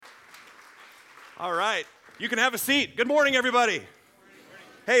All right, you can have a seat. Good morning, everybody.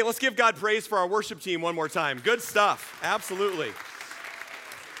 Hey, let's give God praise for our worship team one more time. Good stuff, absolutely.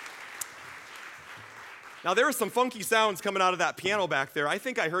 Now, there are some funky sounds coming out of that piano back there. I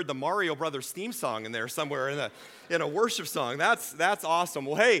think I heard the Mario Brothers theme song in there somewhere in a worship song. That's awesome.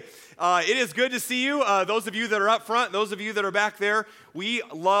 Well, hey, it is good to see you. Those of you that are up front, those of you that are back there, we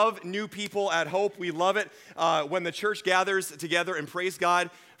love new people at Hope. We love it when the church gathers together and praise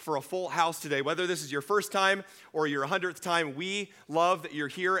God for a full house today. Whether this is your first time or your 100th time, we love that you're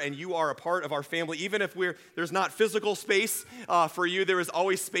here and you are a part of our family. Even if there's not physical space for you, there is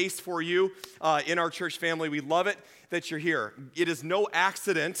always space for you in our church family. We love it that you're here. It is no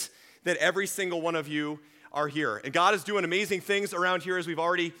accident that every single one of you are here. And God is doing amazing things around here, as we've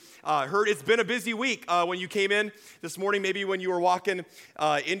already heard. It's been a busy week. When you came in this morning, maybe when you were walking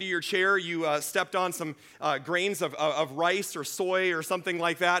into your chair, you stepped on some grains of rice or soy or something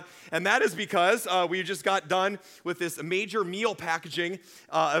like that. And that is because we just got done with this major meal packaging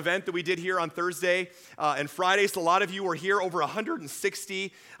event that we did here on Thursday and Friday. So a lot of you were here. Over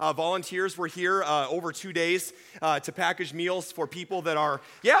 160 volunteers were here over 2 days to package meals for people that are,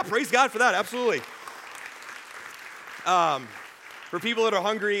 praise God for that, absolutely. For people that are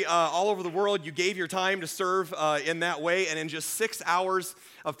hungry all over the world, you gave your time to serve in that way, and in just 6 hours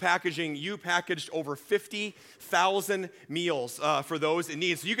of packaging, you packaged over 50,000 meals for those in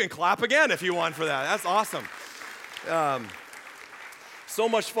need. So you can clap again if you want for that. That's awesome. So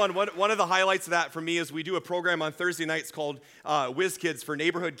much fun. One of the highlights of that for me is we do a program on Thursday nights called Whiz Kids for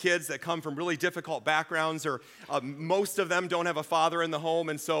neighborhood kids that come from really difficult backgrounds, or most of them don't have a father in the home,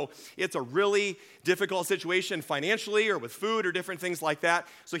 and so it's a really difficult situation financially or with food or different things like that.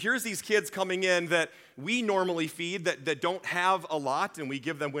 So here's these kids coming in that we normally feed that don't have a lot, and we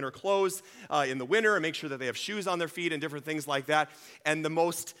give them winter clothes in the winter and make sure that they have shoes on their feet and different things like that. And the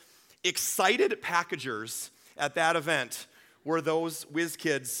most excited packagers at that event were those Whiz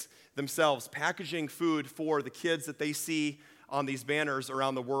Kids themselves, packaging food for the kids that they see on these banners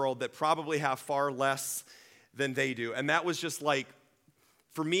around the world that probably have far less than they do. And that was just like,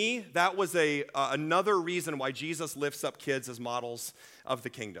 for me, that was another reason why Jesus lifts up kids as models of the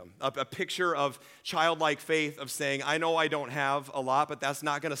kingdom. A picture of childlike faith, of saying, I know I don't have a lot, but that's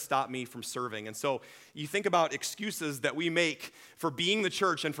not going to stop me from serving. And so you think about excuses that we make for being the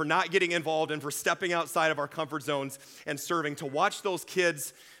church and for not getting involved and for stepping outside of our comfort zones and serving. To watch those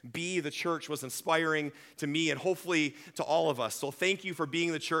kids be the church was inspiring to me and hopefully to all of us. So thank you for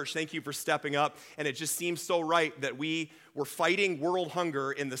being the church. Thank you for stepping up. And it just seems so right that we're fighting world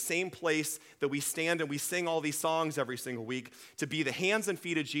hunger in the same place that we stand and we sing all these songs every single week, to be the hands and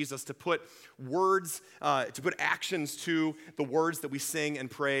feet of Jesus, to put words, to put actions to the words that we sing and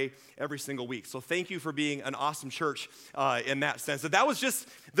pray every single week. So thank you for being an awesome church in that sense. So that was just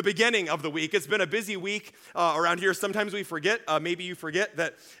the beginning of the week. It's been a busy week around here. Sometimes we forget, maybe you forget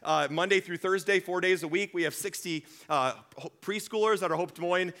that Monday through Thursday, 4 days a week, we have 60 preschoolers at our Hope Des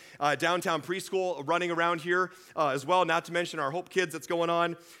Moines downtown preschool running around here as well, not to mention our Hope Kids that's going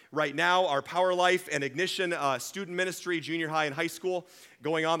on right now, our Power Life and Ignition student ministry, junior high and high school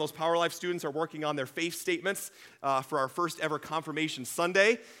going on. Those Power Life students are working on their faith statements for our first ever Confirmation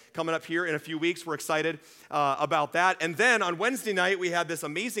Sunday coming up here in a few weeks. We're excited about that. And then on Wednesday night, we had this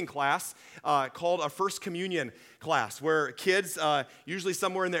amazing class called a First Communion class, where kids, usually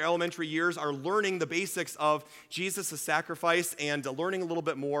somewhere in their elementary years, are learning the basics of Jesus' sacrifice and learning a little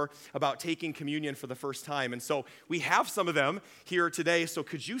bit more about taking communion for the first time. And so we have some of them here today. So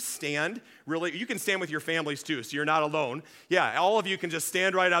could you stand? Really, you can stand with your families too, so you're not alone. Yeah, all of you can just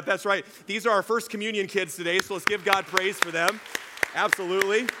stand right up. That's right. These are our First Communion kids today, so let's give God praise for them.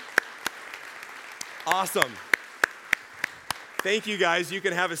 Absolutely. Awesome. Thank you, guys. You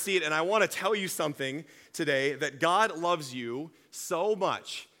can have a seat. And I want to tell you something today, that God loves you so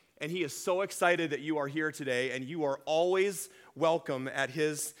much, and He is so excited that you are here today, and you are always welcome at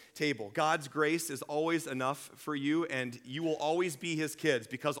His table. God's grace is always enough for you, and you will always be His kids,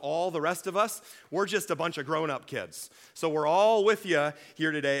 because all the rest of us, we're just a bunch of grown-up kids. So we're all with you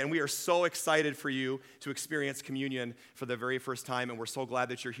here today, and we are so excited for you to experience communion for the very first time, and we're so glad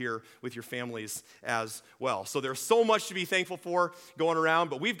that you're here with your families as well. So there's so much to be thankful for going around,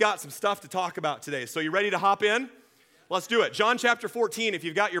 but we've got some stuff to talk about today. So you ready to hop in? Let's do it. John chapter 14, if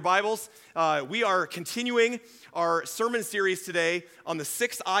you've got your Bibles, we are continuing our sermon series today on the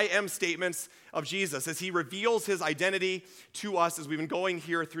 6 I am statements of Jesus as He reveals His identity to us as we've been going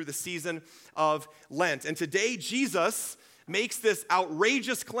here through the season of Lent. And today, Jesus makes this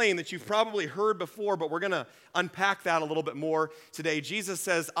outrageous claim that you've probably heard before, but we're going to unpack that a little bit more today. Jesus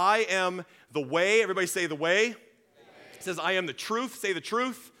says, I am the way. Everybody say the way. He says, I am the truth. Say the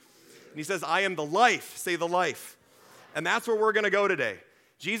truth. And he says, I am the life. Say the life. And that's where we're going to go today.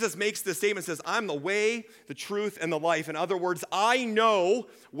 Jesus makes this statement, says, I'm the way, the truth, and the life. In other words, I know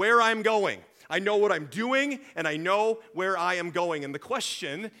where I'm going. I know what I'm doing, and I know where I am going. And the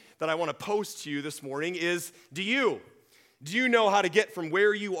question that I want to pose to you this morning is, do you know how to get from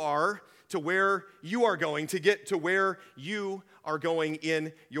where you are to where you are going, to get to where you are going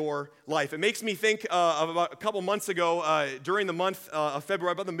in your life? It makes me think of about a couple months ago during the month of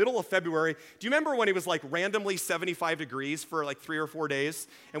February, about the middle of February. Do you remember when it was like randomly 75 degrees for like 3 or 4 days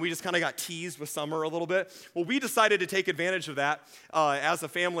and we just kind of got teased with summer a little bit? Well, we decided to take advantage of that as a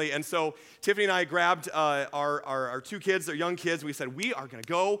family. And so Tiffany and I grabbed our 2 kids, our young kids. We said, we are going to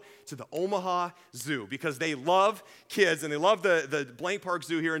go to the Omaha Zoo because they love kids and they love the Blank Park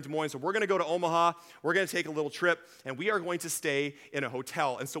Zoo here in Des Moines. So we're going to go to Omaha. We're going to take a little trip and we are going to stay in a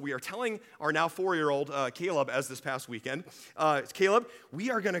hotel. And so we are telling our now 4-year-old Caleb, as this past weekend, Caleb,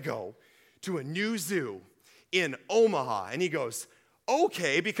 we are going to go to a new zoo in Omaha. And he goes,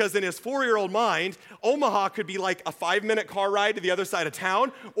 okay, because in his 4-year-old mind, Omaha could be like a 5-minute car ride to the other side of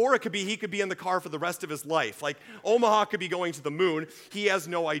town, or it could be he could be in the car for the rest of his life. Like Omaha could be going to the moon. He has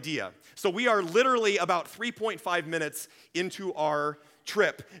no idea. So we are literally about 3.5 minutes into our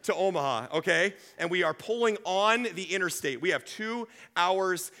trip to Omaha, okay? And we are pulling on the interstate. We have 2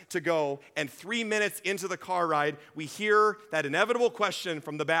 hours to go, and 3 minutes into the car ride, we hear that inevitable question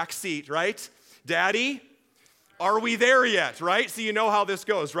from the back seat, right? Daddy, are we there yet, right? So you know how this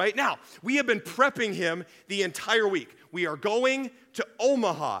goes, right? Now, we have been prepping him the entire week. We are going to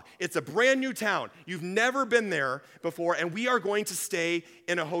Omaha. It's a brand new town. You've never been there before, and we are going to stay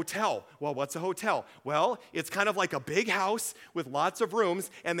in a hotel. Well, what's a hotel? Well, it's kind of like a big house with lots of rooms,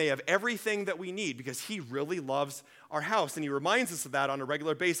 and they have everything that we need because he really loves our house, and he reminds us of that on a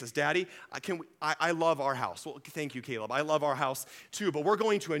regular basis. Daddy, I love our house. Well, thank you, Caleb. I love our house too, but we're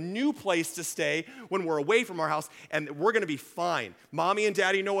going to a new place to stay when we're away from our house, and we're going to be fine. Mommy and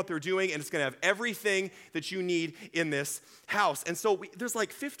Daddy know what they're doing, and it's going to have everything that you need in this house. And so there's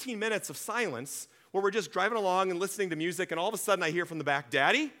like 15 minutes of silence where we're just driving along and listening to music, and all of a sudden I hear from the back,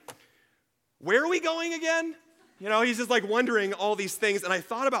 Daddy, where are we going again? You know, he's just like wondering all these things, and I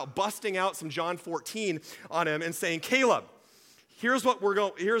thought about busting out some John 14 on him and saying, Caleb, here's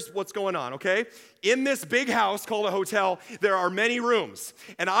what's going on, okay? In this big house called a hotel, there are many rooms.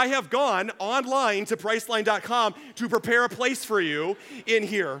 And I have gone online to Priceline.com to prepare a place for you in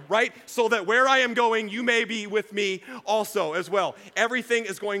here, right? So that where I am going, you may be with me also as well. Everything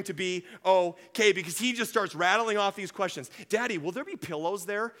is going to be okay, because he just starts rattling off these questions. Daddy, will there be pillows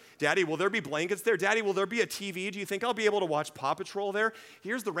there? Daddy, will there be blankets there? Daddy, will there be a TV? Do you think I'll be able to watch Paw Patrol there?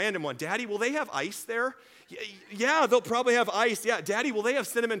 Here's the random one. Daddy, will they have ice there? Yeah, they'll probably have ice. Yeah, Daddy, will they have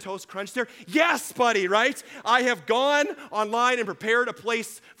Cinnamon Toast Crunch there? Yes, buddy, right? I have gone online and prepared a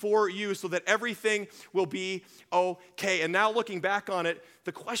place for you so that everything will be okay. And now looking back on it,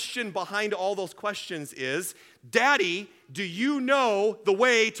 the question behind all those questions is, Daddy, do you know the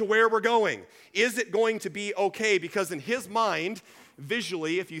way to where we're going? Is it going to be okay? Because in his mind,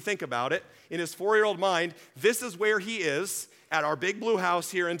 visually, if you think about it, in his 4-year-old mind, this is where he is at our big blue house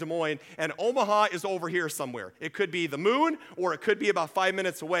here in Des Moines, and Omaha is over here somewhere. It could be the moon, or it could be about 5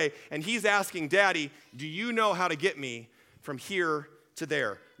 minutes away, and he's asking, Daddy, do you know how to get me from here to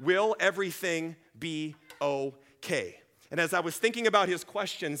there? Will everything be okay? And as I was thinking about his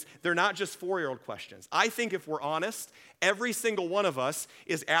questions, they're not just 4-year-old questions. I think if we're honest, every single one of us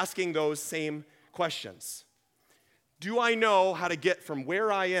is asking those same questions. Do I know how to get from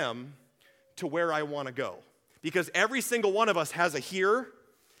where I am to where I want to go? Because every single one of us has a here,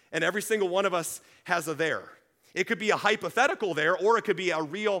 and every single one of us has a there. It could be a hypothetical there, or it could be a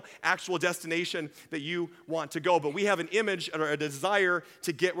real, actual destination that you want to go. But we have an image or a desire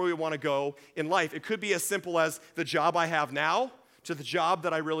to get where we want to go in life. It could be as simple as the job I have now to the job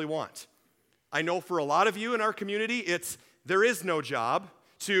that I really want. I know for a lot of you in our community, it's there is no job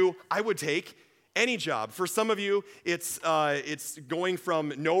to I would take any job. For some of you, it's going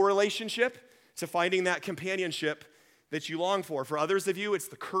from no relationship to finding that companionship that you long for. For others of you, it's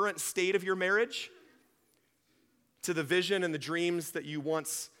the current state of your marriage to the vision and the dreams that you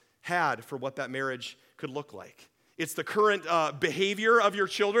once had for what that marriage could look like. It's the current behavior of your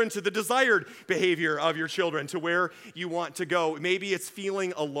children to the desired behavior of your children, to where you want to go. Maybe it's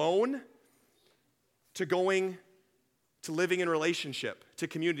feeling alone to going to living in relationship, to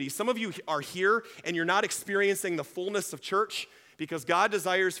community. Some of you are here and you're not experiencing the fullness of church because God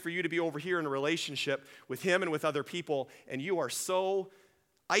desires for you to be over here in a relationship with Him and with other people, and you are so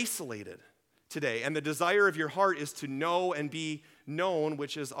isolated today. And the desire of your heart is to know and be known,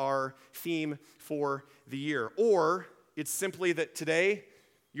 which is our theme for the year. Or it's simply that today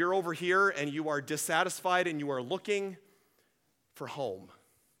You're over here and you are dissatisfied and you are looking for home.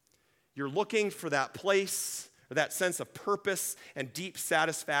 You're looking for that place or that sense of purpose and deep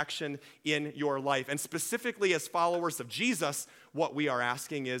satisfaction in your life. And specifically as followers of Jesus, what we are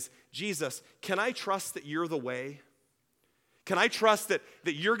asking is, Jesus, can I trust that you're the way? Can I trust that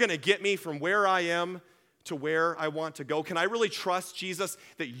you're going to get me from where I am to where I want to go? Can I really trust, Jesus,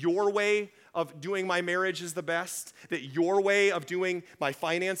 that your way of doing my marriage is the best? That your way of doing my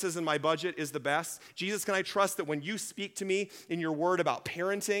finances and my budget is the best? Jesus, can I trust that when you speak to me in your word about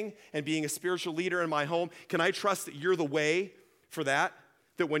parenting and being a spiritual leader in my home, can I trust that you're the way for that?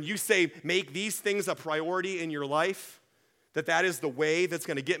 That when you say make these things a priority in your life, that is the way that's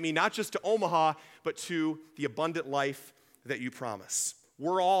going to get me not just to Omaha, but to the abundant life that you promise?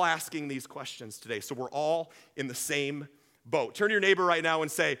 We're all asking these questions today, so we're all in the same boat. Turn to your neighbor right now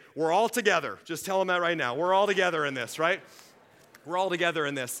and say, we're all together. Just tell them that right now. We're all together in this, right? We're all together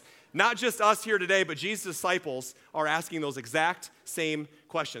in this. Not just us here today, but Jesus' disciples are asking those exact same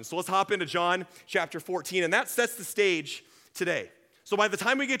questions. So let's hop into John chapter 14, and that sets the stage today. So by the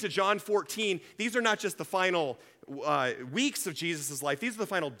time we get to John 14, these are not just the final weeks of Jesus' life. These are the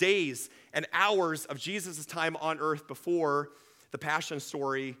final days and hours of Jesus' time on earth before the Passion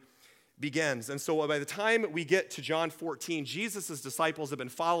story begins. And so by the time we get to John 14, Jesus' disciples have been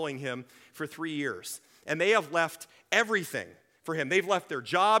following him for 3 years. And they have left everything for him. They've left their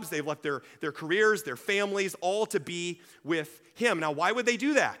jobs, they've left their careers, their families, all to be with him. Now, why would they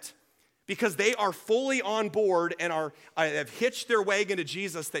do that? Because they are fully on board and have hitched their wagon to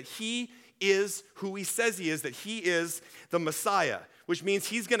Jesus, that he is who he says he is, that he is the Messiah, which means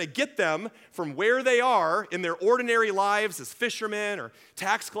he's going to get them from where they are in their ordinary lives as fishermen or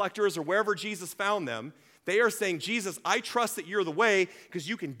tax collectors or wherever Jesus found them. They are saying, Jesus, I trust that you're the way because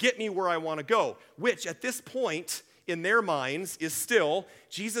you can get me where I want to go, which at this point in their minds is still,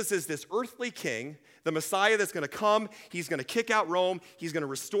 Jesus is this earthly king, the Messiah that's going to come. He's going to kick out Rome. He's going to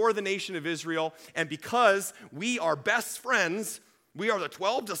restore the nation of Israel. And because we are best friends, we are the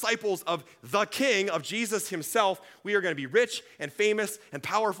 12 disciples of the King, of Jesus himself. We are going to be rich and famous and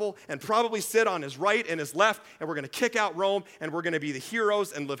powerful and probably sit on his right and his left, and we're going to kick out Rome, and we're going to be the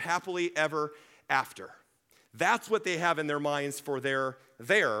heroes and live happily ever after. That's what they have in their minds for their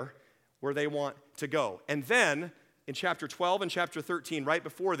there, where they want to go. And then in chapter 12 and chapter 13, right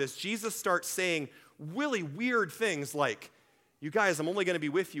before this, Jesus starts saying really weird things like, you guys, I'm only going to be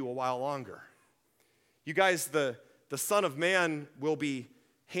with you a while longer. You guys, the Son of Man will be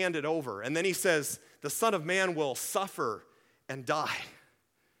handed over. And then he says, the Son of Man will suffer and die.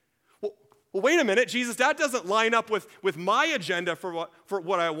 Well, wait a minute, Jesus, that doesn't line up with my agenda for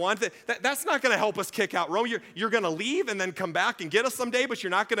what I want. That's not going to help us kick out Rome. You're going to leave and then come back and get us someday, but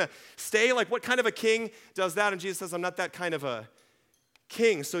you're not going to stay? Like, what kind of a king does that? And Jesus says, I'm not that kind of a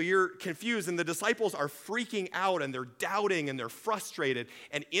king. So you're confused, and the disciples are freaking out, and they're doubting, and they're frustrated.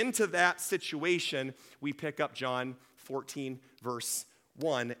 And into that situation, we pick up John 14, verse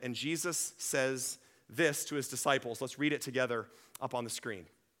 1, and Jesus says this to his disciples. Let's read it together up on the screen.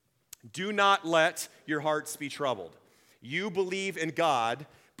 Do not let your hearts be troubled. You believe in God,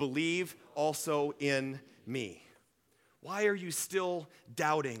 believe also in me. Why are you still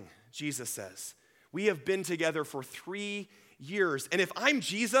doubting? Jesus says. We have been together for 3 years. And if I'm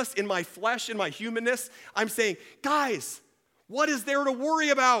Jesus in my flesh, in my humanness, I'm saying, guys, what is there to worry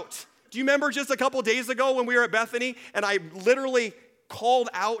about? Do you remember just a couple days ago when we were at Bethany and I literally called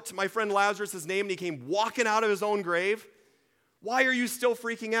out my friend Lazarus' name and he came walking out of his own grave? Why are you still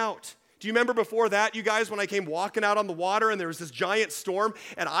freaking out? Do you remember before that, you guys, when I came walking out on the water and there was this giant storm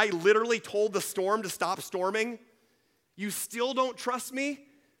and I literally told the storm to stop storming? You still don't trust me?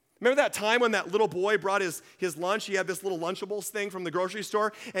 Remember that time when that little boy brought his lunch? He had this little Lunchables thing from the grocery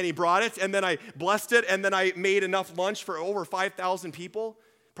store, and he brought it, and then I blessed it, and then I made enough lunch for over 5,000 people,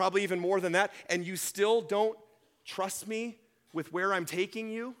 probably even more than that, and you still don't trust me with where I'm taking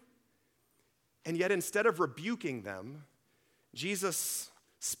you? And yet instead of rebuking them, Jesus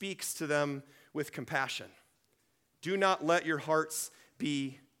speaks to them with compassion. Do not let your hearts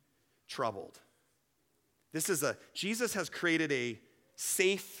be troubled. Jesus has created a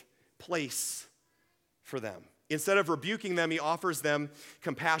safe place for them. Instead of rebuking them, he offers them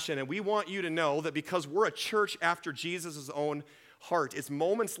compassion. And we want you to know that because we're a church after Jesus' own heart, it's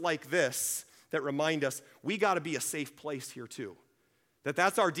moments like this that remind us we got to be a safe place here too.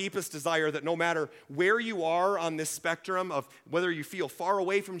 That's our deepest desire, that no matter where you are on this spectrum of whether you feel far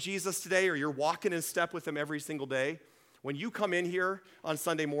away from Jesus today or you're walking in step with him every single day, when you come in here on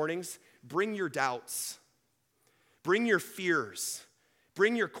Sunday mornings, bring your doubts, bring your fears,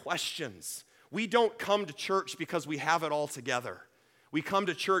 bring your questions. We don't come to church because we have it all together. We come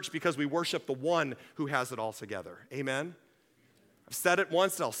to church because we worship the one who has it all together. Amen? I've said it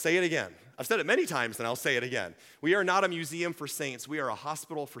once and I'll say it again. I've said it many times and I'll say it again. We are not a museum for saints. We are a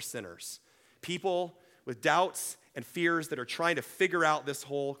hospital for sinners. People with doubts and fears that are trying to figure out this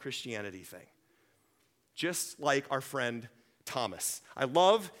whole Christianity thing. Just like our friend Thomas. I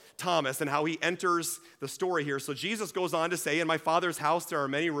love Thomas and how he enters the story here. So Jesus goes on to say, in my Father's house there are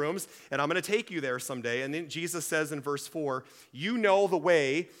many rooms, and I'm going to take you there someday. And then Jesus says in verse 4, you know the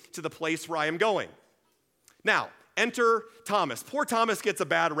way to the place where I am going. Now, enter Thomas. Poor Thomas gets a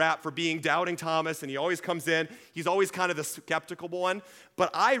bad rap for being doubting Thomas, and he always comes in. He's always kind of the skeptical one.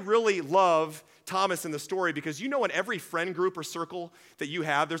 But I really love Thomas in the story because in every friend group or circle that you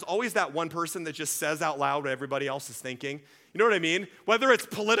have, there's always that one person that just says out loud what everybody else is thinking. You know what I mean? Whether it's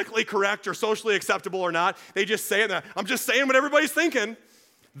politically correct or socially acceptable or not, they just say it. I'm just saying what everybody's thinking.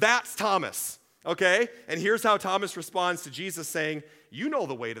 That's Thomas, okay? And here's how Thomas responds to Jesus saying, you know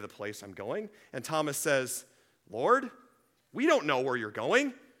the way to the place I'm going. And Thomas says, Lord, we don't know where you're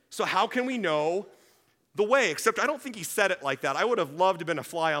going, so how can we know the way? Except I don't think he said it like that. I would have loved to have been a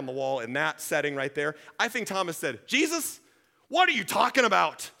fly on the wall in that setting right there. I think Thomas said, Jesus, what are you talking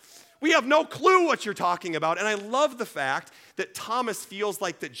about? We have no clue what you're talking about. And I love the fact that Thomas feels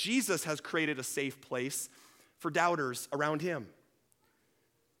like that Jesus has created a safe place for doubters around him.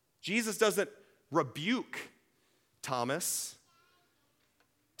 Jesus doesn't rebuke Thomas.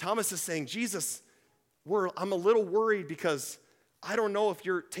 Thomas is saying, Jesus, I'm a little worried because I don't know if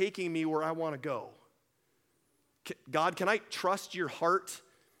you're taking me where I want to go. God, can I trust your heart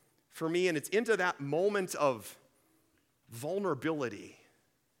for me? And it's into that moment of vulnerability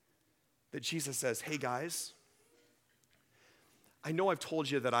that Jesus says, hey guys, I know I've told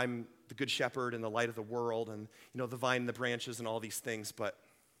you that I'm the good shepherd and the light of the world and the vine and the branches and all these things, but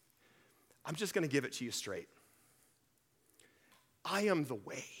I'm just going to give it to you straight. I am the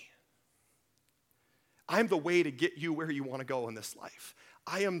way. I am the way to get you where you want to go in this life.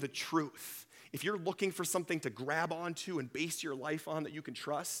 I am the truth. If you're looking for something to grab onto and base your life on that you can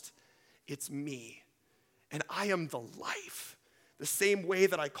trust, it's me. And I am the life. The same way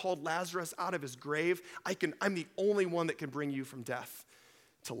that I called Lazarus out of his grave, I'm the only one that can bring you from death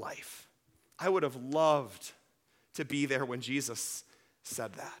to life. I would have loved to be there when Jesus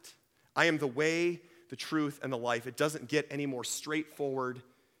said that. I am the way, the truth, and the life. It doesn't get any more straightforward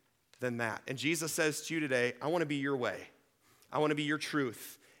than that. And Jesus says to you today, I want to be your way. I want to be your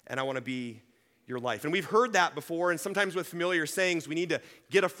truth, and I want to be your life. And we've heard that before, and sometimes with familiar sayings, we need to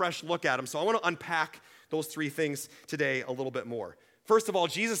get a fresh look at them. So I want to unpack those three things today a little bit more. First of all,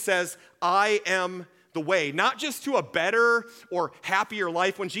 Jesus says, I am the way, not just to a better or happier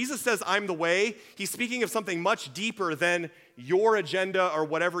life. When Jesus says, I'm the way, he's speaking of something much deeper than your agenda or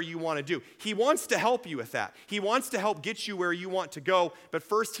whatever you want to do. He wants to help you with that. He wants to help get you where you want to go, but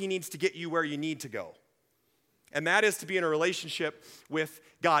first he needs to get you where you need to go. And that is to be in a relationship with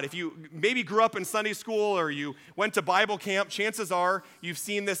God. If you maybe grew up in Sunday school or you went to Bible camp, chances are you've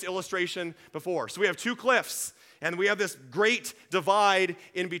seen this illustration before. So we have two cliffs, and we have this great divide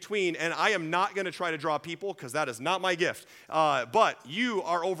in between. And I am not going to try to draw people because that is not my gift. But you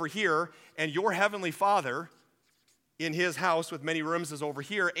are over here, and your heavenly Father in his house with many rooms is over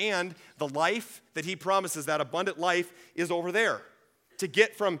here, and the life that he promises, that abundant life, is over there. To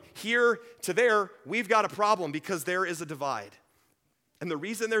get from here to there, we've got a problem because there is a divide. And the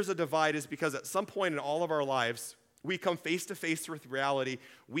reason there's a divide is because at some point in all of our lives, we come face to face with reality.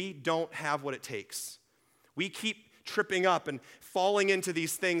 We don't have what it takes. We keep tripping up and falling into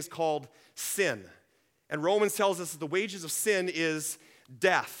these things called sin. And Romans tells us that the wages of sin is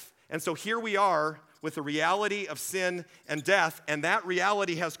death. And so here we are with the reality of sin and death, and that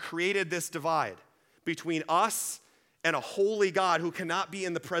reality has created this divide between us and a holy God who cannot be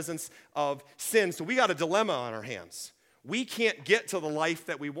in the presence of sin. So we got a dilemma on our hands. We can't get to the life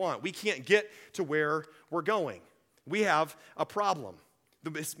that we want. We can't get to where we're going. We have a problem.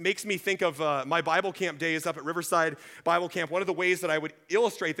 This makes me think of my Bible camp days up at Riverside Bible Camp. One of the ways that I would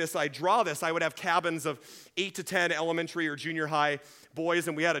illustrate this, I draw this, I would have cabins of 8 to 10 elementary or junior high boys,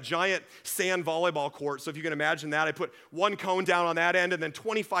 and we had a giant sand volleyball court. So if you can imagine that, I put one cone down on that end, and then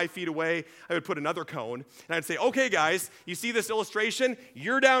 25 feet away, I would put another cone. And I'd say, okay, guys, you see this illustration?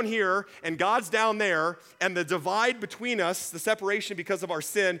 You're down here, and God's down there, and the divide between us, the separation because of our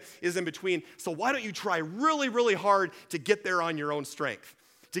sin, is in between. So why don't you try really, really hard to get there on your own strength,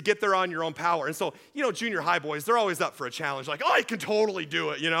 to get there on your own power? And so, junior high boys, they're always up for a challenge, like, oh, I can totally do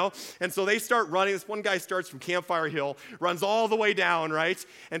it, And so they start running. This one guy starts from Campfire Hill, runs all the way down, right,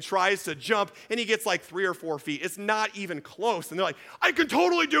 and tries to jump, and he gets like 3 or 4 feet. It's not even close. And they're like, I can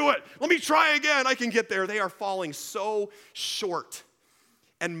totally do it. Let me try again. I can get there. They are falling so short.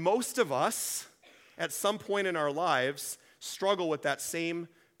 And most of us, at some point in our lives, struggle with that same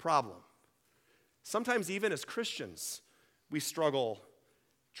problem. Sometimes even as Christians, we struggle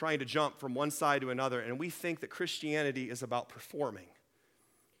trying to jump from one side to another, and we think that Christianity is about performing.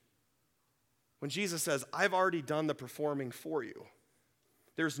 When Jesus says, I've already done the performing for you,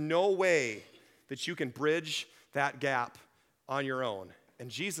 there's no way that you can bridge that gap on your own. And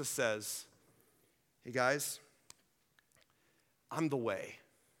Jesus says, hey guys, I'm the way.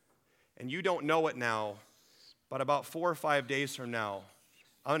 And you don't know it now, but about 4 or 5 days from now,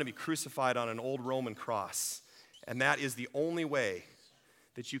 I'm going to be crucified on an old Roman cross. And that is the only way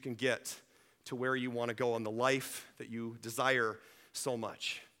that you can get to where you want to go in the life that you desire so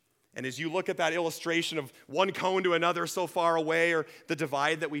much. And as you look at that illustration of one cone to another so far away, or the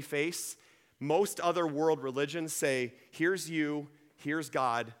divide that we face, most other world religions say, here's you, here's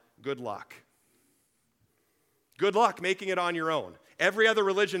God, good luck. Good luck making it on your own. Every other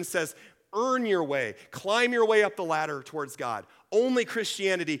religion says, earn your way, climb your way up the ladder towards God. Only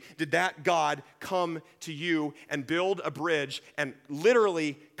Christianity did that God come to you and build a bridge and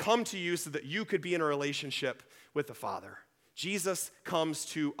literally come to you so that you could be in a relationship with the Father. Jesus comes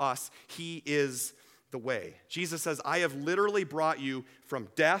to us. He is the way. Jesus says, I have literally brought you from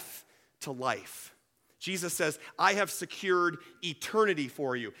death to life. Jesus says, I have secured eternity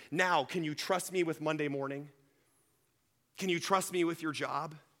for you. Now, can you trust me with Monday morning? Can you trust me with your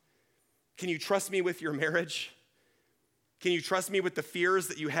job? Can you trust me with your marriage? Can you trust me with the fears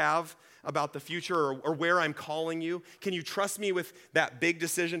that you have about the future or where I'm calling you? Can you trust me with that big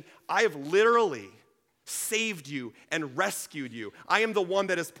decision? I have literally saved you and rescued you. I am the one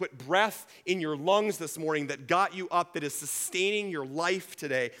that has put breath in your lungs this morning, that got you up, that is sustaining your life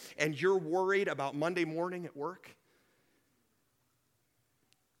today, and you're worried about Monday morning at work?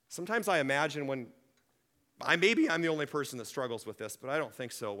 Sometimes I imagine maybe I'm the only person that struggles with this, but I don't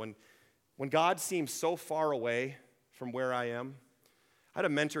think so. When God seems so far away from where I am, I had a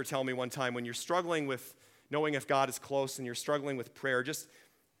mentor tell me one time, when you're struggling with knowing if God is close and you're struggling with prayer, just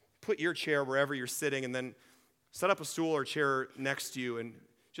put your chair wherever you're sitting and then set up a stool or chair next to you and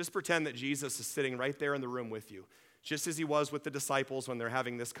just pretend that Jesus is sitting right there in the room with you, just as he was with the disciples when they're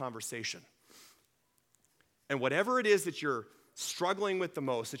having this conversation. And whatever it is that you're struggling with the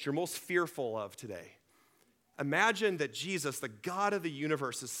most, that you're most fearful of today, imagine that Jesus, the God of the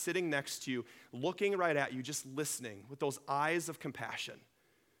universe, is sitting next to you, looking right at you, just listening with those eyes of compassion.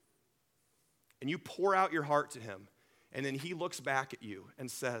 And you pour out your heart to him, and then he looks back at you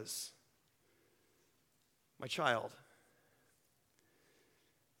and says, my child,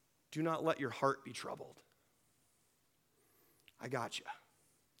 do not let your heart be troubled. I got you.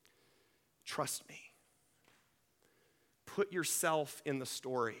 Trust me. Put yourself in the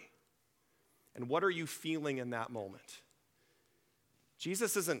story. And what are you feeling in that moment?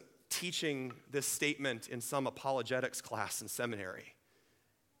 Jesus isn't teaching this statement in some apologetics class in seminary.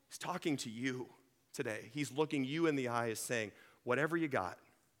 He's talking to you today. He's looking you in the eyes saying, whatever you got,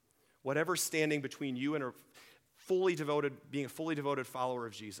 whatever's standing between you and being a fully devoted follower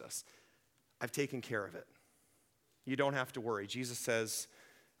of Jesus, I've taken care of it. You don't have to worry. Jesus says,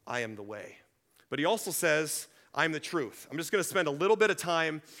 I am the way. But he also says, I'm the truth. I'm just going to spend a little bit of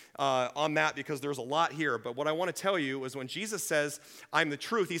time on that because there's a lot here. But what I want to tell you is when Jesus says, I'm the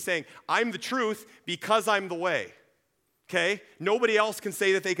truth, he's saying, I'm the truth because I'm the way. Okay? Nobody else can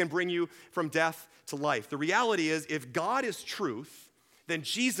say that they can bring you from death to life. The reality is, if God is truth, then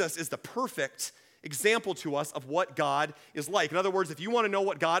Jesus is the perfect example to us of what God is like. In other words, if you want to know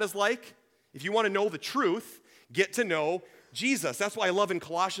what God is like, if you want to know the truth, get to know Jesus. That's why I love in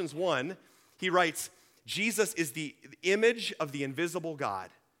Colossians 1, he writes, Jesus is the image of the invisible God.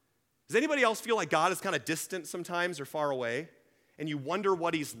 Does anybody else feel like God is kind of distant sometimes or far away? And you wonder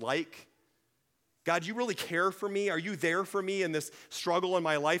what he's like? God, you really care for me? Are you there for me in this struggle in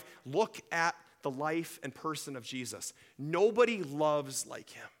my life? Look at the life and person of Jesus. Nobody loves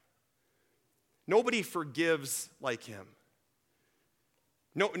like him. Nobody forgives like him.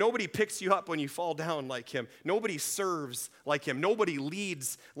 Nobody picks you up when you fall down like him. Nobody serves like him. Nobody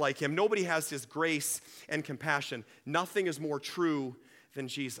leads like him. Nobody has his grace and compassion. Nothing is more true than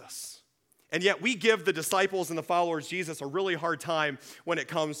Jesus. And yet we give the disciples and the followers of Jesus a really hard time when it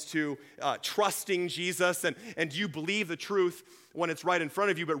comes to trusting Jesus and do you believe the truth when it's right in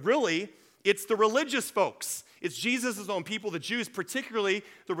front of you. But really, it's the religious folks. It's Jesus' own people, the Jews, particularly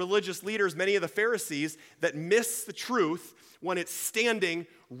the religious leaders, many of the Pharisees, that miss the truth when it's standing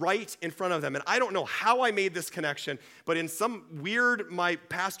right in front of them. And I don't know how I made this connection, but in some weird, my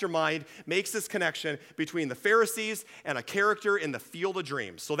pastor mind makes this connection between the Pharisees and a character in the Field of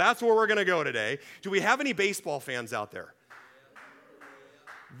Dreams. So that's where we're going to go today. Do we have any baseball fans out there?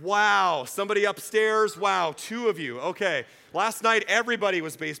 Wow, somebody upstairs. Wow, 2 of you. Okay, last night everybody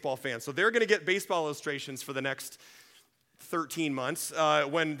was baseball fans, so they're going to get baseball illustrations for the next 13 months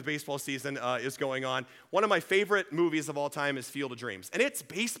when the baseball season is going on. One of my favorite movies of all time is Field of Dreams, and it's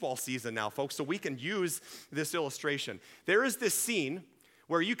baseball season now, folks, so we can use this illustration. There is this scene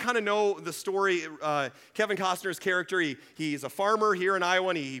where you kind of know the story. Kevin Costner's character, he's a farmer here in Iowa,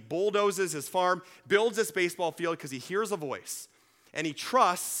 and he bulldozes his farm, builds this baseball field because he hears a voice. And he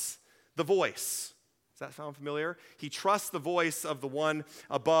trusts the voice. Does that sound familiar? He trusts the voice of the one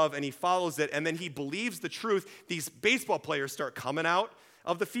above, and he follows it, and then he believes the truth. These baseball players start coming out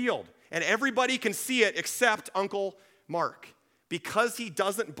of the field, and everybody can see it except Uncle Mark. Because he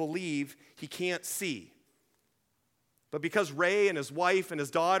doesn't believe, he can't see. But because Ray and his wife and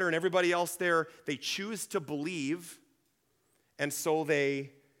his daughter and everybody else there, they choose to believe, and so they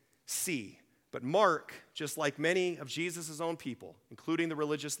see. But Mark, just like many of Jesus' own people, including the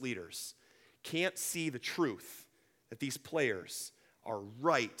religious leaders, can't see the truth that these players are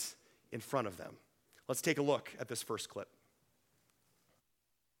right in front of them. Let's take a look at this first clip.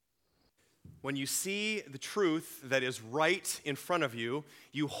 When you see the truth that is right in front of you,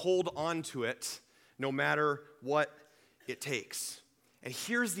 you hold on to it no matter what it takes. And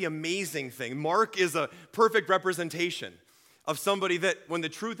here's the amazing thing. Mark is a perfect representation of somebody that when the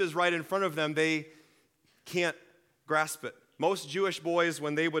truth is right in front of them, they can't grasp it. Most Jewish boys,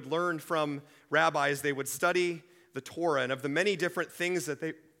 when they would learn from rabbis, they would study the Torah, and of the many different things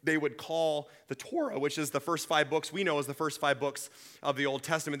that they would call the Torah, which is the first 5 books we know as the first 5 books of the Old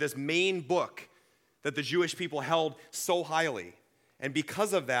Testament, this main book that the Jewish people held so highly. And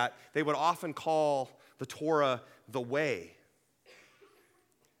because of that, they would often call the Torah the way.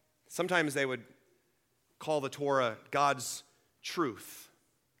 Sometimes they would call the Torah God's truth.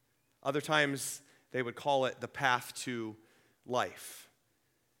 Other times, they would call it the path to life.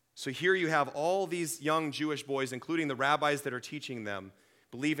 So here you have all these young Jewish boys, including the rabbis that are teaching them,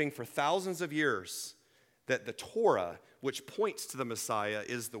 believing for thousands of years that the Torah, which points to the Messiah,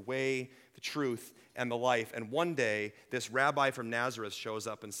 is the way, the truth, and the life. And one day, this rabbi from Nazareth shows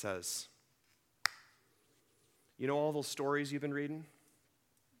up and says, "You know all those stories you've been reading?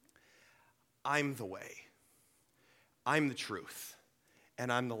 I'm the way. I'm the truth,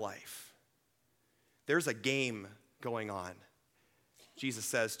 and I'm the life." There's a game going on, Jesus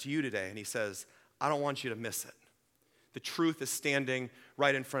says to you today, and he says, I don't want you to miss it. The truth is standing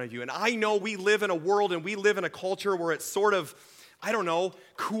right in front of you. And I know we live in a world and we live in a culture where it's sort of, I don't know,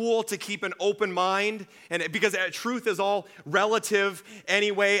 cool to keep an open mind, and because truth is all relative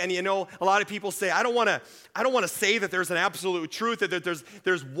anyway. And you know, a lot of people say, I don't want to say that there's an absolute truth, that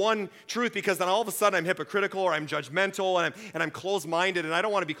there's one truth, because then all of a sudden I'm hypocritical or I'm judgmental and I'm closed-minded, and I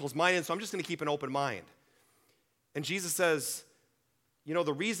don't want to be closed-minded, so I'm just going to keep an open mind. And Jesus says, you know,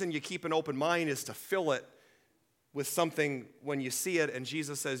 the reason you keep an open mind is to fill it with something when you see it, and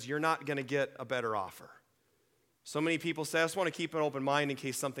Jesus says, you're not going to get a better offer. So many people say, I just want to keep an open mind in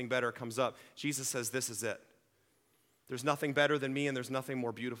case something better comes up. Jesus says, this is it. There's nothing better than me, and there's nothing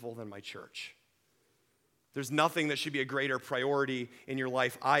more beautiful than my church. There's nothing that should be a greater priority in your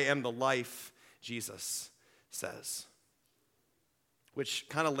life. I am the life, Jesus says. Which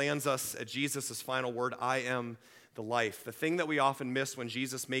kind of lands us at Jesus' final word, I am the life. The thing that we often miss when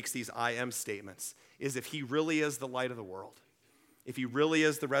Jesus makes these I am statements is if he really is the light of the world, if he really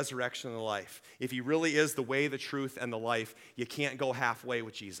is the resurrection and the life, if he really is the way, the truth, and the life, you can't go halfway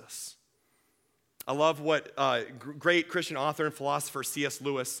with Jesus. I love what great Christian author and philosopher C.S.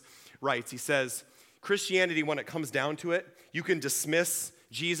 Lewis writes. He says, Christianity, when it comes down to it, you can dismiss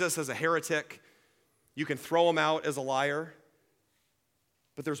Jesus as a heretic, you can throw him out as a liar,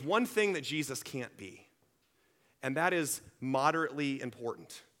 but there's one thing that Jesus can't be, and that is moderately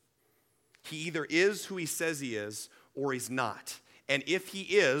important. He either is who he says he is, or he's not. And if he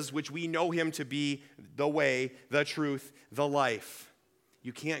is, which we know him to be the way, the truth, the life,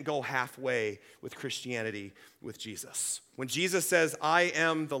 you can't go halfway with Christianity with Jesus. When Jesus says, I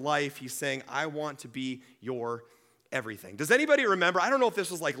am the life, he's saying, I want to be your everything. Does anybody remember? I don't know if this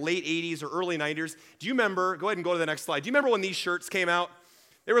was like late 80s or early 90s. Do you remember? Go ahead and go to the next slide. Do you remember when these shirts came out?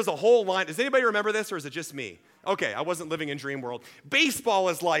 There was a whole line. Does anybody remember this, or is it just me? Okay, I wasn't living in dream world. Baseball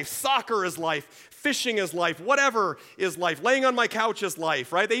is life. Soccer is life. Fishing is life. Whatever is life. Laying on my couch is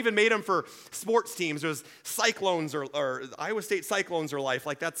life, right? They even made them for sports teams. There's Cyclones or Iowa State Cyclones are life.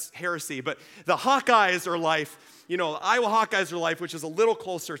 Like, that's heresy. But the Hawkeyes are life. You know, Iowa Hawkeyes are life, which is a little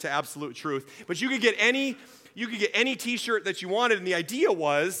closer to absolute truth. But you could get any t-shirt that you wanted, and the idea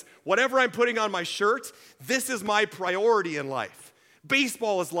was, whatever I'm putting on my shirt, this is my priority in life.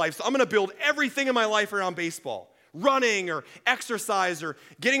 Baseball is life, so I'm going to build everything in my life around baseball. Running or exercise or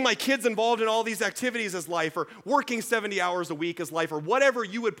getting my kids involved in all these activities is life, or working 70 hours a week is life, or whatever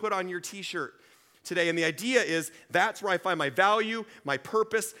you would put on your t-shirt today. And the idea is that's where I find my value, my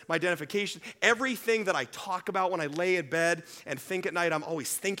purpose, my identification. Everything that I talk about when I lay in bed and think at night, I'm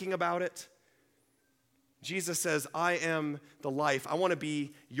always thinking about it. Jesus says, I am the life. I want to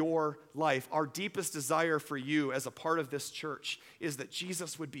be your life. Our deepest desire for you as a part of this church is that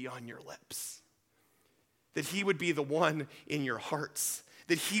Jesus would be on your lips. That he would be the one in your hearts.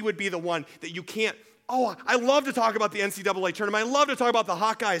 That he would be the one that you can't, I love to talk about the NCAA tournament. I love to talk about the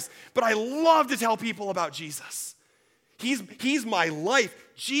Hawkeyes, but I love to tell people about Jesus. He's my life.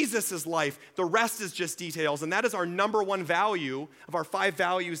 Jesus is life. The rest is just details. And that is our number one value of our 5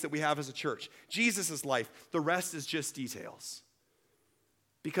 values that we have as a church. Jesus is life. The rest is just details.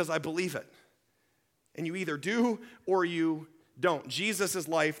 Because I believe it. And you either do or you don't. Jesus is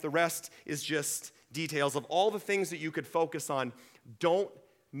life. The rest is just details. Of all the things that you could focus on, don't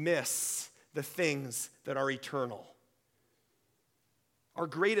miss the things that are eternal. Our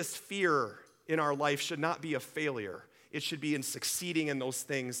greatest fear in our life should not be a failure. It should be in succeeding in those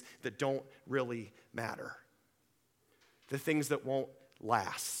things that don't really matter. The things that won't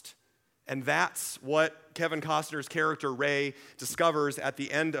last. And that's what Kevin Costner's character, Ray, discovers at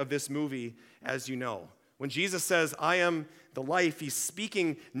the end of this movie, as you know. When Jesus says, I am the life, he's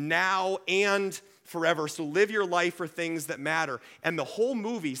speaking now and forever. So live your life for things that matter. And the whole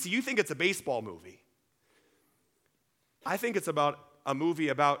movie, see, you think it's a baseball movie. I think it's about a movie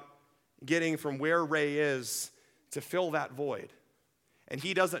about getting from where Ray is to fill that void. And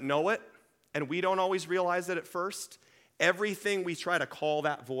he doesn't know it, and we don't always realize it at first. Everything we try to call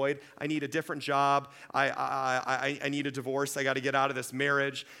that void, I need a different job, I need a divorce, I got to get out of this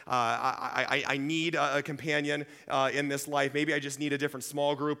marriage, I need a companion in this life, maybe I just need a different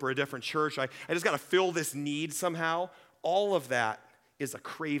small group or a different church, I just got to fill this need somehow. All of that is a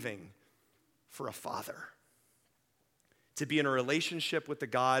craving for a father. To be in a relationship with the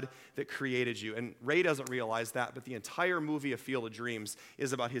God that created you. And Ray doesn't realize that, but the entire movie, A Field of Dreams,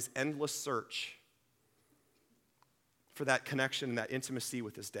 is about his endless search for that connection and that intimacy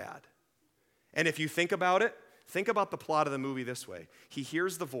with his dad. And if you think about it, think about the plot of the movie this way. He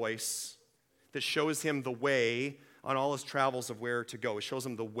hears the voice that shows him the way on all his travels of where to go. It shows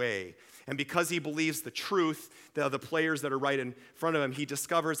him the way. And because he believes the truth, the players that are right in front of him, he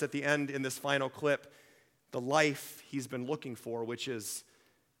discovers at the end in this final clip the life he's been looking for, which is,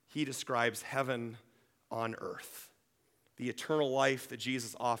 he describes heaven on earth. The eternal life that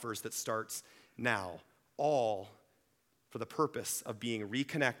Jesus offers that starts now. All for the purpose of being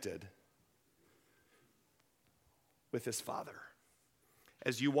reconnected with his Father.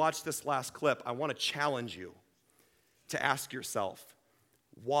 As you watch this last clip, I want to challenge you to ask yourself,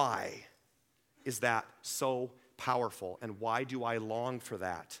 why is that so powerful? And why do I long for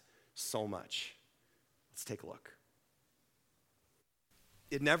that so much? Let's take a look.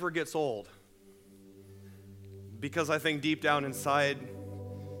 It never gets old, because I think deep down inside,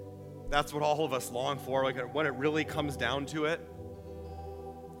 that's what all of us long for, like when it really comes down to it.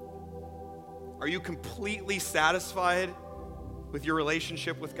 Are you completely satisfied with your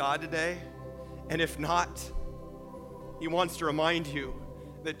relationship with God today? And if not, he wants to remind you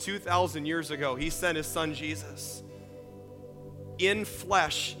that 2,000 years ago, he sent his son Jesus in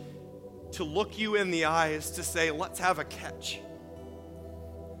flesh to look you in the eyes, to say, let's have a catch.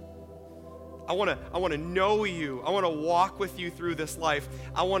 I want to know you. I want to walk with you through this life.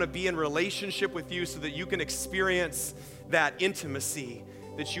 I want to be in relationship with you so that you can experience that intimacy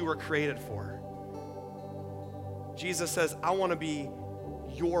that you were created for. Jesus says, I want to be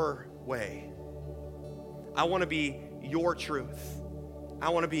your way. I want to be your truth. I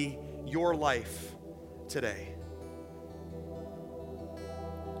want to be your life today.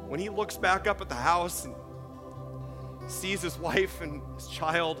 When he looks back up at the house and sees his wife and his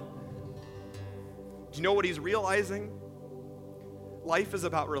child, do you know what he's realizing? Life is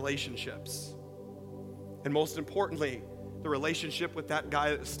about relationships. And most importantly, the relationship with that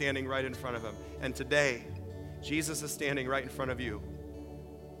guy that's standing right in front of him. And today, Jesus is standing right in front of you,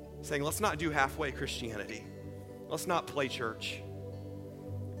 saying, let's not do halfway Christianity. Let's not play church.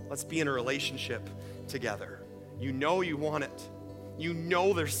 Let's be in a relationship together. You know you want it. You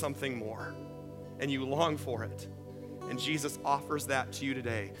know there's something more, and you long for it. And Jesus offers that to you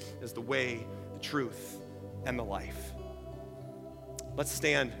today as the way, the truth, and the life. Let's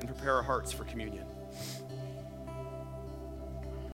stand and prepare our hearts for communion.